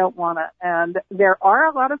scale, I don't want it. And there are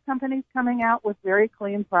a lot of companies coming out with very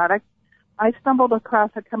clean products. I stumbled across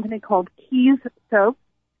a company called Keys Soap,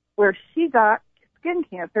 where she got skin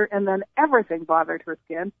cancer, and then everything bothered her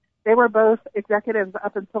skin. They were both executives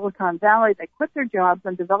up in Silicon Valley. They quit their jobs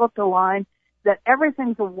and developed a line that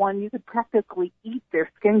everything's a 1. You could practically eat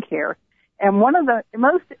their skincare. And one of the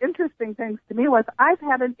most interesting things to me was I've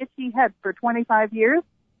had an itchy head for 25 years.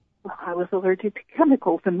 Well, I was allergic to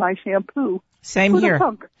chemicals in my shampoo. Same here.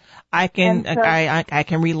 I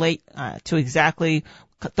can relate to exactly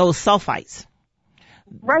those sulfites.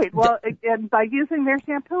 Right. Well, and by using their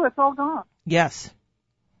shampoo, it's all gone. Yes.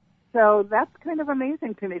 So that's kind of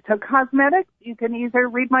amazing to me. So cosmetics, you can either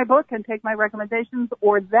read my book and take my recommendations,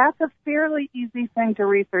 or that's a fairly easy thing to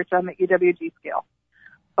research on the EWG scale.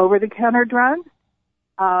 Over-the-counter drugs,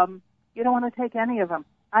 you don't want to take any of them.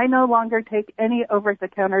 I no longer take any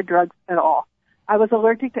over-the-counter drugs at all. I was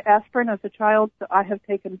allergic to aspirin as a child, so I have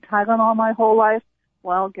taken Tylenol my whole life.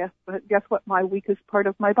 Well, guess what my weakest part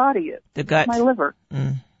of my body is? The gut. It's my liver.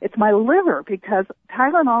 It's my liver, because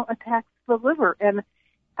Tylenol attacks the liver. And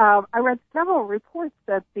I read several reports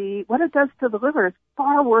that what it does to the liver is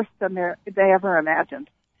far worse than they ever imagined.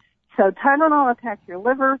 So Tylenol attacks your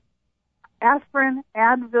liver. Aspirin,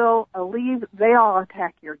 Advil, Aleve, they all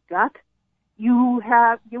attack your gut. You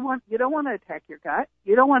don't want to attack your gut.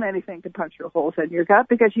 You don't want anything to punch your holes in your gut,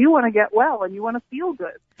 because you want to get well and you want to feel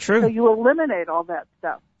good. True. So you eliminate all that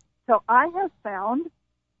stuff. So I have found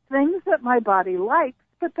things that my body likes,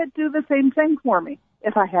 but that do the same thing for me.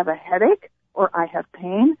 If I have a headache or I have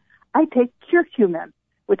pain, I take curcumin,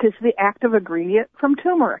 which is the active ingredient from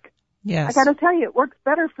turmeric. Yes. I got to tell you, it works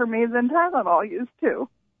better for me than Tylenol used to.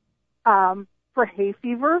 For hay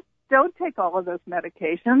fever, don't take all of those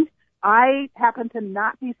medications. I happen to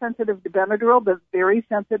not be sensitive to Benadryl, but very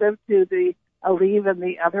sensitive to the Aleve and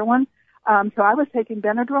the other one. So I was taking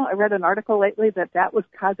Benadryl. I read an article lately that was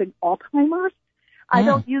causing Alzheimer's. I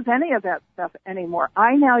don't use any of that stuff anymore.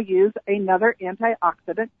 I now use another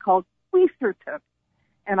antioxidant called quercetin.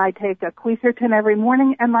 And I take a quercetin every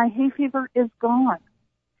morning, and my hay fever is gone.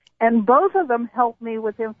 And both of them help me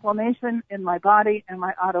with inflammation in my body and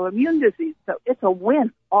my autoimmune disease. So it's a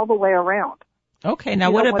win all the way around. Okay, now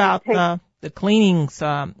what about the cleaning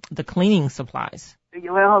supplies?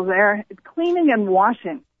 Well, they're cleaning and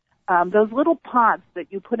washing. Those little pods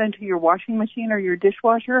that you put into your washing machine or your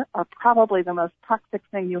dishwasher are probably the most toxic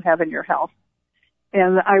thing you have in your house.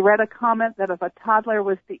 And I read a comment that if a toddler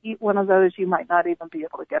was to eat one of those, you might not even be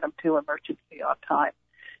able to get them to emergency on time.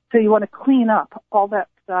 So you want to clean up all that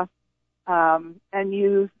stuff and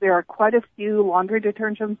there are quite a few laundry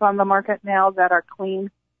detergents on the market now that are clean.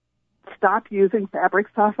 Stop using fabric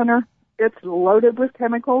softener. It's loaded with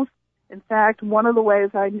chemicals. In fact, one of the ways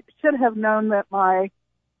I should have known that my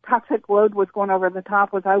toxic load was going over the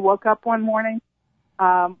top was I woke up one morning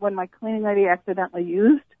when my cleaning lady accidentally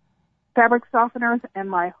used fabric softeners, and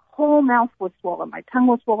my whole mouth was swollen. My tongue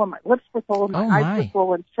was swollen. My lips were swollen. My eyes were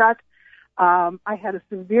swollen shut. I had a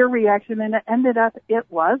severe reaction, and it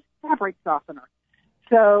was fabric softener.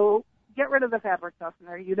 So get rid of the fabric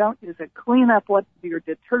softener. You don't use it. Clean up what your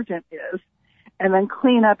detergent is, and then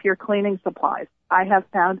clean up your cleaning supplies. I have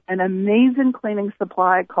found an amazing cleaning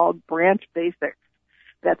supply called Branch Basics.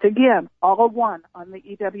 That's, again, all 1 on the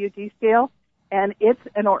EWG scale, and it's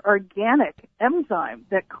an organic enzyme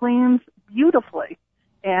that cleans beautifully.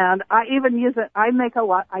 And I even use it. I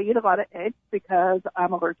eat a lot of eggs because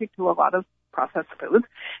I'm allergic to a lot of processed foods.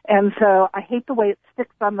 And so I hate the way it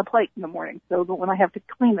sticks on the plate in the morning. So that when I have to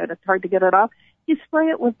clean it, it's hard to get it off. You spray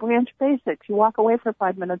it with Branch Basics. You walk away for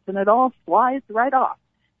 5 minutes and it all slides right off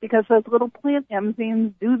because those little plant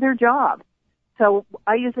enzymes do their job. So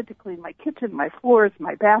I use it to clean my kitchen, my floors,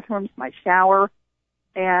 my bathrooms, my shower.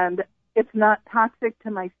 And it's not toxic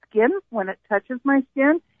to my skin when it touches my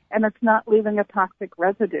skin, and it's not leaving a toxic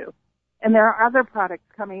residue. And there are other products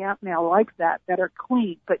coming out now like that are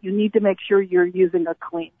clean, but you need to make sure you're using a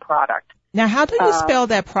clean product. Now, how do you spell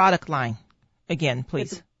that product line again,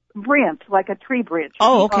 please? It's branch, like a tree branch.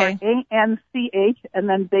 Oh, okay. BRANCH, and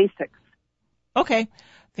then Basics. Okay.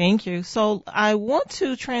 Thank you. So I want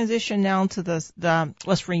to transition now to the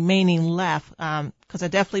what's remaining left, because I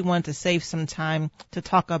definitely wanted to save some time to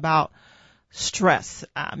talk about stress,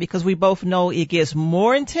 because we both know it gets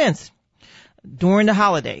more intense during the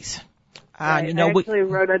holidays. I actually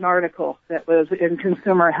wrote an article that was in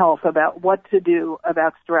Consumer Health about what to do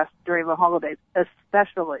about stress during the holidays,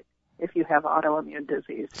 especially if you have autoimmune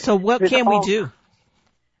disease. So what can we do?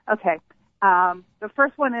 Okay. The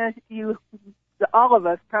first one is all of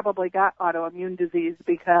us probably got autoimmune disease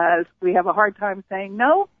because we have a hard time saying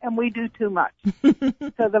no and we do too much.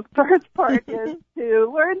 So the first part is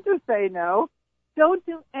to learn to say no. Don't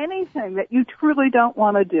do anything that you truly don't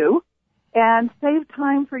want to do, and save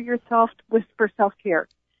time for yourself for self-care,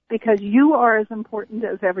 because you are as important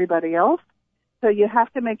as everybody else. So you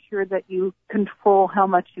have to make sure that you control how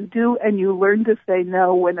much you do and you learn to say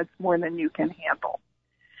no when it's more than you can handle.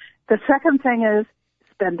 The second thing is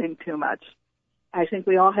spending too much. I think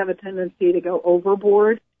we all have a tendency to go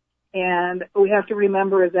overboard, and we have to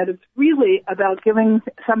remember that it's really about giving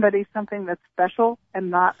somebody something that's special and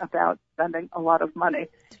not about spending a lot of money.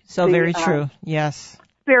 So very true. Yes.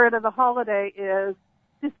 Spirit of the holiday is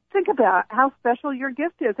just think about how special your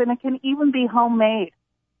gift is, and it can even be homemade.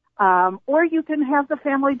 Or you can have the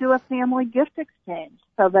family do a family gift exchange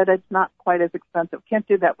so that it's not quite as expensive. Can't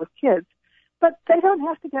do that with kids. But they don't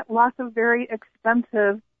have to get lots of very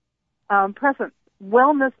expensive presents.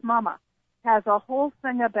 Wellness Mama has a whole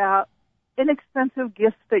thing about inexpensive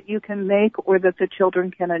gifts that you can make or that the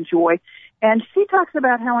children can enjoy. And she talks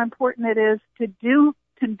about how important it is to do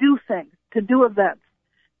things, to do events.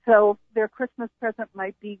 So their Christmas present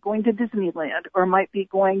might be going to Disneyland or might be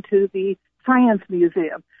going to the Science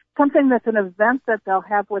Museum, something that's an event that they'll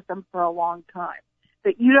have with them for a long time.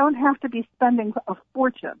 That you don't have to be spending a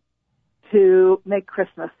fortune to make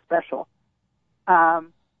Christmas special.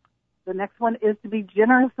 The next one is to be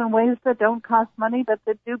generous in ways that don't cost money but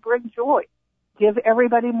that do bring joy. Give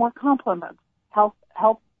everybody more compliments. Help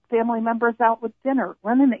family members out with dinner.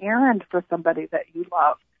 Run an errand for somebody that you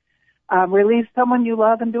love. Relieve someone you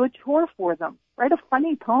love and do a chore for them. Write a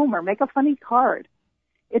funny poem or make a funny card.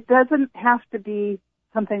 It doesn't have to be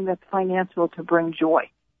something that's financial to bring joy.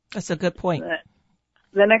 That's a good point.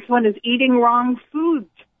 The next one is eating wrong foods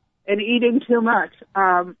and eating too much.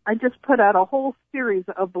 I just put out a whole series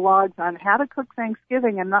of blogs on how to cook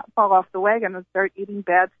Thanksgiving and not fall off the wagon and start eating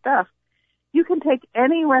bad stuff. You can take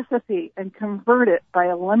any recipe and convert it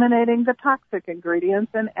by eliminating the toxic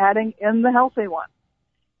ingredients and adding in the healthy ones.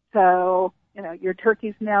 So, your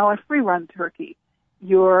turkey's now a free-run turkey.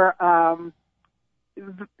 Your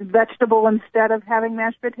vegetable, instead of having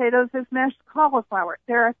mashed potatoes, is mashed cauliflower.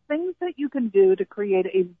 There are things that you can do to create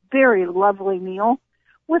a very lovely meal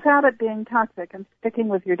without it being toxic and sticking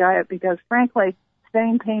with your diet, because, frankly,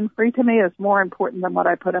 staying pain-free to me is more important than what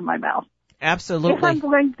I put in my mouth. Absolutely. If I'm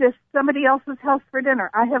going to somebody else's house for dinner,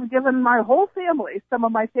 I have given my whole family some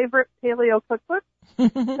of my favorite paleo cookbooks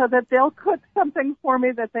so that they'll cook something for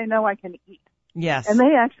me that they know I can eat. Yes. And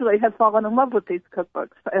they actually have fallen in love with these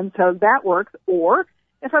cookbooks, and so that works. Or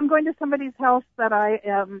if I'm going to somebody's house that I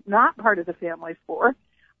am not part of the family for,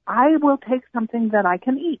 I will take something that I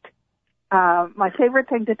can eat. My favorite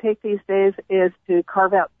thing to take these days is to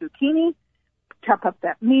carve out zucchini, chop up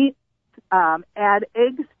that meat, add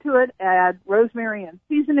eggs to it, add rosemary and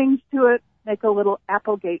seasonings to it, make a little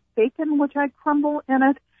Applegate bacon, which I crumble in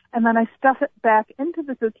it, and then I stuff it back into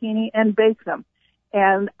the zucchini and bake them.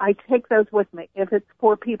 And I take those with me. If it's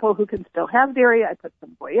for people who can still have dairy, I put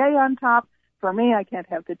some Gruyere on top. For me, I can't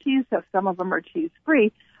have the cheese, so some of them are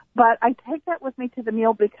cheese-free. But I take that with me to the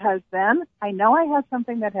meal because then I know I have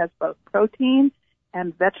something that has both protein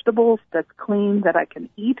and vegetables that's clean that I can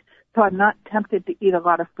eat, so I'm not tempted to eat a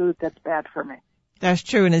lot of food that's bad for me. That's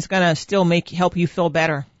true, and it's going to still help you feel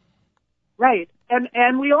better. Right.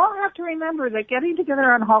 And we all have to remember that getting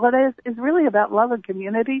together on holidays is really about love and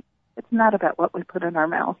community. It's not about what we put in our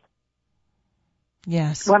mouth.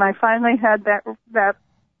 Yes. When I finally had that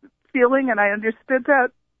feeling, and I understood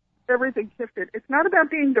that, everything shifted. It's not about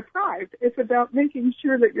being deprived. It's about making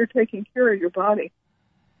sure that you're taking care of your body.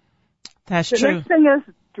 That's true. The next thing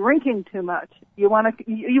is drinking too much. You want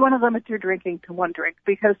to limit your drinking to one drink,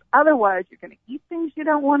 because otherwise you're going to eat things you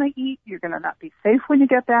don't want to eat. You're going to not be safe when you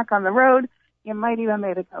get back on the road. You might even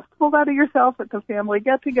make a fool out of yourself at the family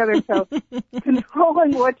get-together. So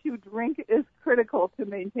controlling what you drink is critical to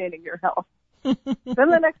maintaining your health. Then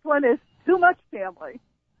the next one is too much family.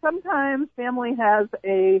 Sometimes family has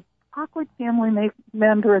a awkward family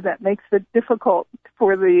member that makes it difficult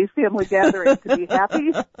for the family gathering to be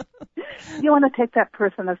happy. You want to take that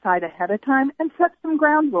person aside ahead of time and set some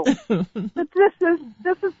ground rules. But this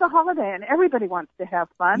is the holiday, and everybody wants to have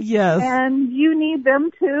fun. Yes. And you need them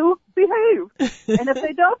to behave. And if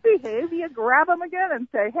they don't behave, you grab them again and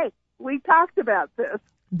say, hey, we talked about this.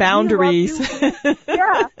 Boundaries.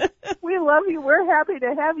 Yeah, we love you. We're happy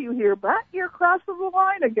to have you here, but you're crossing the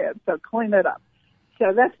line again, so clean it up.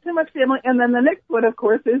 So that's too much family. And then the next one, of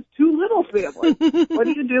course, is too little family. What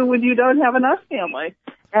do you do when you don't have enough family?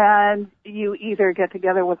 And you either get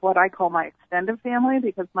together with what I call my extended family,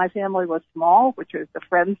 because my family was small, which is the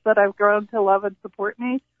friends that I've grown to love and support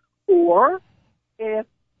me. Or if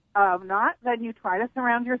not, then you try to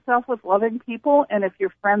surround yourself with loving people. And if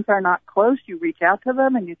your friends are not close, you reach out to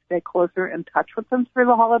them and you stay closer in touch with them through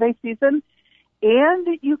the holiday season. And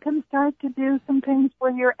you can start to do some things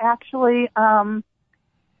where you're actually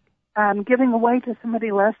giving away to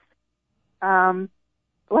somebody less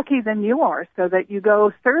lucky than you are, so that you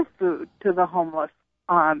go serve food to the homeless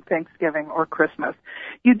on Thanksgiving or Christmas.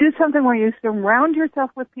 You do something where you surround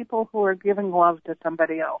yourself with people who are giving love to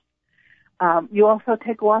somebody else. You also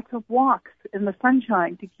take lots of walks in the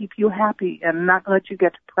sunshine to keep you happy and not let you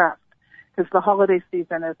get depressed, because the holiday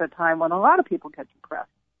season is a time when a lot of people get depressed,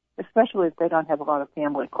 especially if they don't have a lot of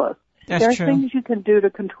family close. That's there are true. things you can do to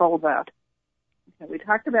control that. Okay, we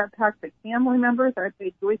talked about toxic family members. Aren't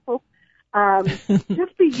they joyful?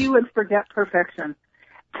 Just be you and forget perfection.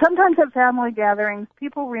 Sometimes at family gatherings,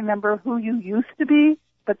 people remember who you used to be,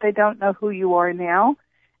 but they don't know who you are now.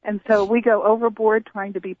 And so we go overboard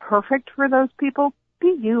trying to be perfect for those people.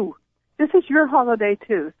 Be you. This is your holiday,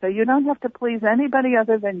 too, so you don't have to please anybody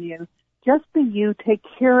other than you. Just be you. Take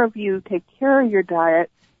care of you. Take care of your diet.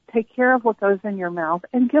 Take care of what goes in your mouth,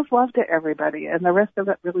 and give love to everybody, and the rest of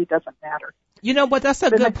it really doesn't matter. You know, but that's a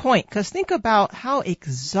good point, because think about how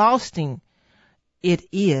exhausting it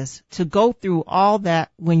is to go through all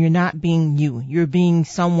that when you're not being you. You're being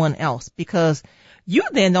someone else, because you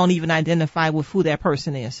then don't even identify with who that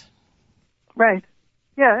person is. Right.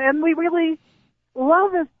 Yeah, and we really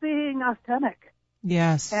love is being authentic.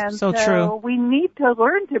 Yes, and so true. We need to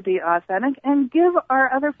learn to be authentic and give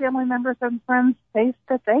our other family members and friends space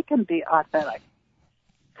that they can be authentic.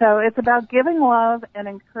 So it's about giving love and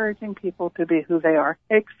encouraging people to be who they are,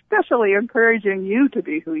 especially encouraging you to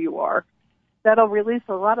be who you are. That'll release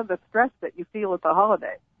a lot of the stress that you feel at the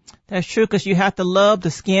holidays. That's true, because you have to love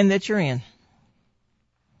the skin that you're in.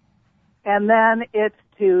 And then it's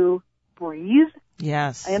to breathe.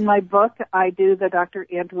 Yes. In my book, I do the Dr.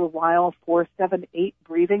 Andrew Weil 4-7-8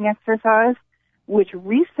 breathing exercise, which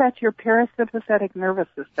resets your parasympathetic nervous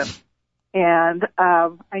system. And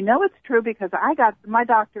I know it's true because my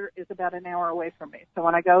doctor is about an hour away from me. So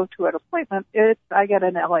when I go to an appointment, I get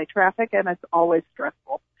in LA traffic, and it's always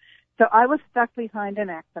stressful. So I was stuck behind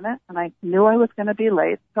an accident, and I knew I was going to be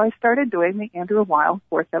late. So I started doing the Andrew Weil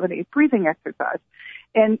 4-7-8 breathing exercise.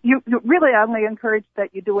 And you really only encourage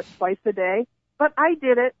that you do it twice a day. But I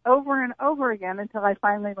did it over and over again until I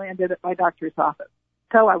finally landed at my doctor's office.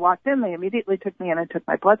 So I walked in, they immediately took me in and took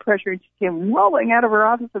my blood pressure, and she came rolling out of her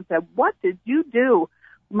office and said, "What did you do?"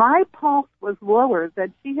 My pulse was lower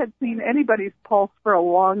than she had seen anybody's pulse for a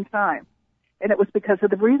long time. And it was because of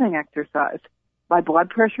the breathing exercise. My blood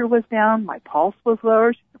pressure was down, my pulse was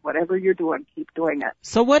lower. She said, "Whatever you're doing, keep doing it."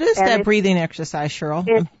 So what is that breathing exercise,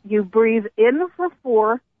 Cheryl? You breathe in for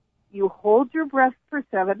 4, you hold your breath for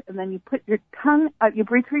 7, and then you put your tongue, you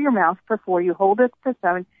breathe through your mouth for 4, you hold it for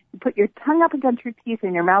 7, you put your tongue up against your teeth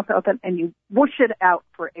and your mouth open, and you whoosh it out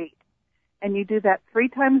for 8. And you do that 3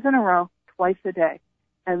 times in a row, twice a day.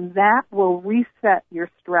 And that will reset your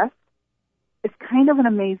stress. It's kind of an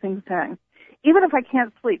amazing thing. Even if I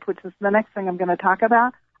can't sleep, which is the next thing I'm going to talk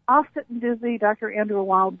about, I'll sit and do the Dr. Andrew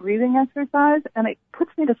Weil breathing exercise, and it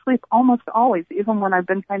puts me to sleep almost always, even when I've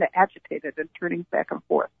been kind of agitated and turning back and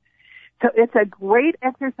forth. So it's a great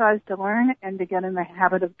exercise to learn and to get in the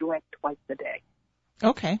habit of doing twice a day.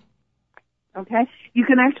 Okay. Okay? You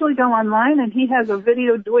can actually go online, and he has a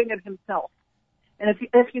video doing it himself. And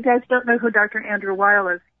if you guys don't know who Dr. Andrew Weil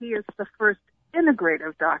is, he is the first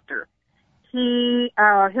integrative doctor.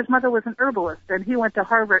 his mother was an herbalist, and he went to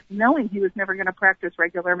Harvard knowing he was never going to practice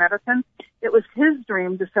regular medicine. It was his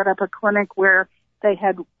dream to set up a clinic where they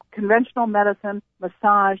had conventional medicine,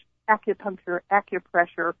 massage, acupuncture,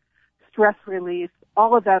 acupressure, stress relief,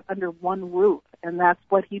 all of that under one roof. And that's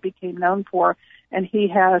what he became known for. And he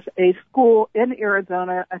has a school in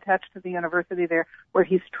Arizona attached to the university there where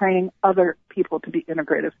he's training other people to be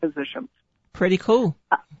integrative physicians. Pretty cool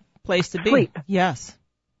place to be. Sleep. Yes.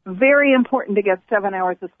 Very important to get 7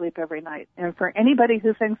 hours of sleep every night. And for anybody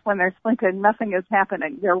who thinks when they're sleeping nothing is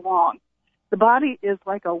happening, they're wrong. The body is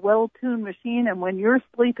like a well-tuned machine, and when you're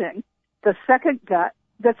sleeping, the second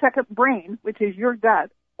brain, which is your gut,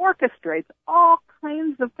 orchestrates all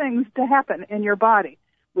kinds of things to happen in your body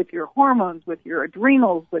with your hormones, with your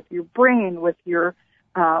adrenals, with your brain, with your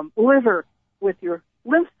liver, with your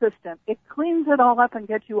lymph system. It cleans it all up and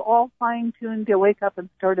gets you all fine-tuned to wake up and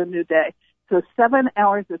start a new day. So 7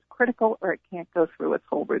 hours is critical or it can't go through its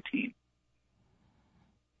whole routine.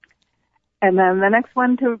 And then the next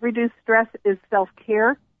one to reduce stress is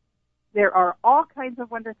self-care. There are all kinds of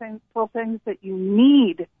wonderful things that you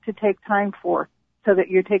need to take time for so that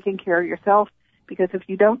you're taking care of yourself, because if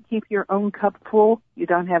you don't keep your own cup full, you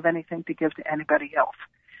don't have anything to give to anybody else.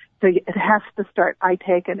 So it has to start. I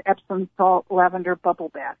take an Epsom salt lavender bubble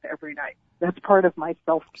bath every night. That's part of my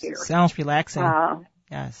self-care. Sounds relaxing.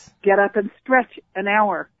 Yes. Get up and stretch an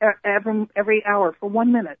hour, every hour for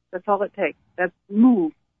 1 minute. That's all it takes. That's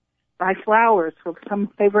move. Buy flowers from some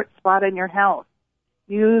favorite spot in your house.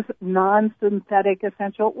 Use non-synthetic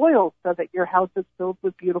essential oils so that your house is filled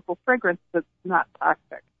with beautiful fragrance that's not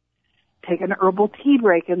toxic. Take an herbal tea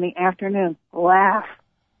break in the afternoon. Laugh.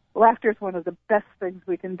 Laughter is one of the best things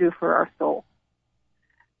we can do for our soul.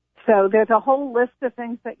 So there's a whole list of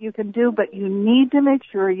things that you can do, but you need to make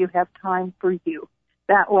sure you have time for you.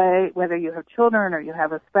 That way, whether you have children or you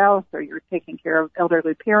have a spouse or you're taking care of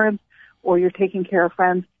elderly parents or you're taking care of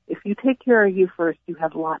friends, if you take care of you first, you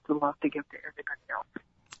have lots of love to give to everybody else.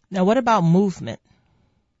 Now, what about movement?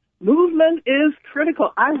 Movement is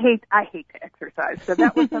critical. I hate to exercise, so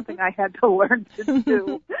that was something I had to learn to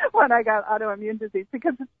do when I got autoimmune disease,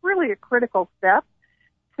 because it's really a critical step.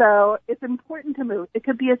 So it's important to move. It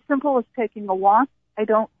could be as simple as taking a walk. I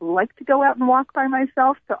don't like to go out and walk by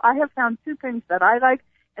myself, so I have found two things that I like,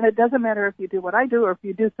 and it doesn't matter if you do what I do or if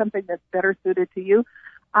you do something that's better suited to you.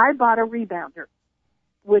 I bought a rebounder,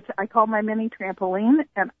 which I call my mini trampoline,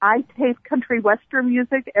 and I tape country western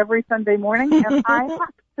music every Sunday morning, and I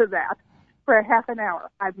hop to that for a half an hour.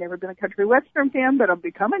 I've never been a country western fan, but I'm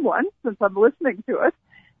becoming one since I'm listening to it.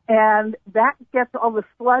 And that gets all the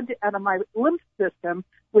sludge out of my lymph system,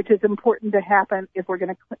 which is important to happen if we're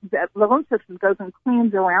going to, the lymph system goes and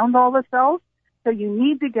cleans around all the cells. So you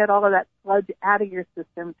need to get all of that sludge out of your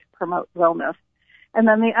system to promote wellness. And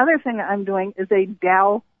then the other thing I'm doing is a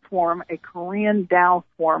Tao form, a Korean Tao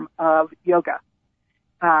form of yoga,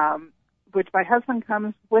 which my husband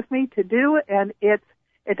comes with me to do, and it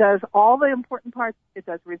does all the important parts. It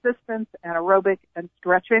does resistance and aerobic and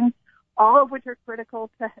stretching, all of which are critical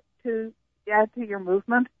to add to your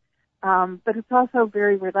movement. But it's also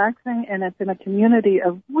very relaxing, and it's in a community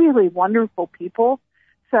of really wonderful people.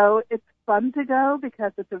 So it's fun to go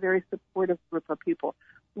because it's a very supportive group of people.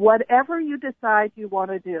 Whatever you decide you want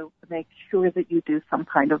to do, make sure that you do some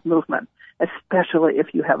kind of movement, especially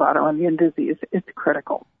if you have autoimmune disease. It's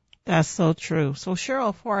critical. That's so true. So,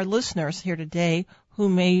 Cheryl, for our listeners here today who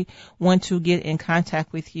may want to get in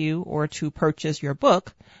contact with you or to purchase your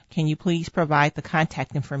book, can you please provide the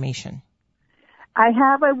contact information? I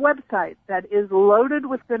have a website that is loaded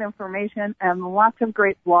with good information and lots of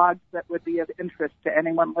great blogs that would be of interest to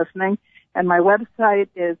anyone listening. And my website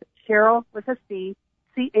is Cheryl with a C,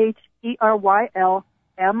 CHERYL,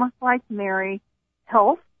 M like Mary,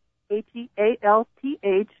 Health,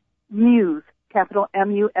 HEALTH, Muse, capital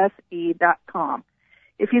MUSE.com.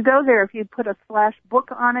 If you go there, if you put a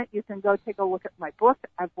 /book on it, you can go take a look at my book.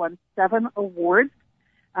 I've won 7 awards.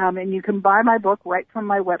 And you can buy my book right from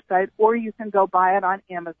my website, or you can go buy it on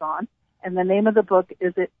Amazon. And the name of the book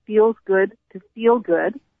is It Feels Good to Feel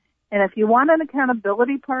Good. And if you want an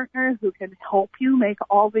accountability partner who can help you make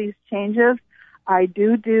all these changes, I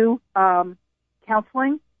do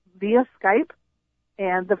counseling via Skype.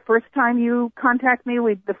 And the first time you contact me,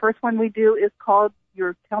 the first one we do is called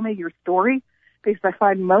Tell Me Your Story, because I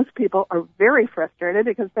find most people are very frustrated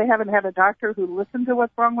because they haven't had a doctor who listened to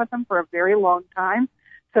what's wrong with them for a very long time.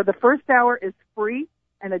 So the first hour is free,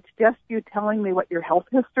 and it's just you telling me what your health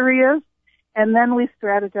history is. And then we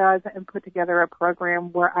strategize and put together a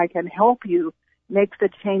program where I can help you make the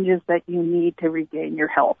changes that you need to regain your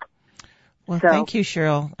health. Well, thank you,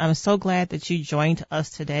 Cheryl. I'm so glad that you joined us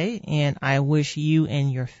today, and I wish you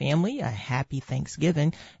and your family a happy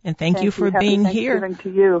Thanksgiving. And thank you for being here to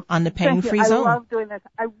you. On the Pain-Free Zone. I love doing this.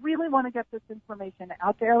 I really want to get this information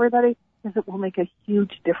out to everybody because it will make a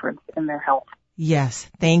huge difference in their health. Yes.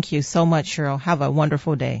 Thank you so much, Cheryl. Have a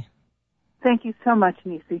wonderful day. Thank you so much,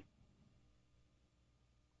 Nisi.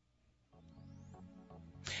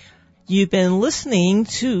 You've been listening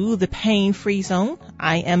to the Pain-Free Zone.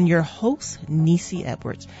 I am your host, Nisi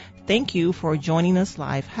Edwards. Thank you for joining us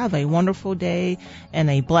live. Have a wonderful day and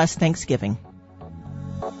a blessed Thanksgiving.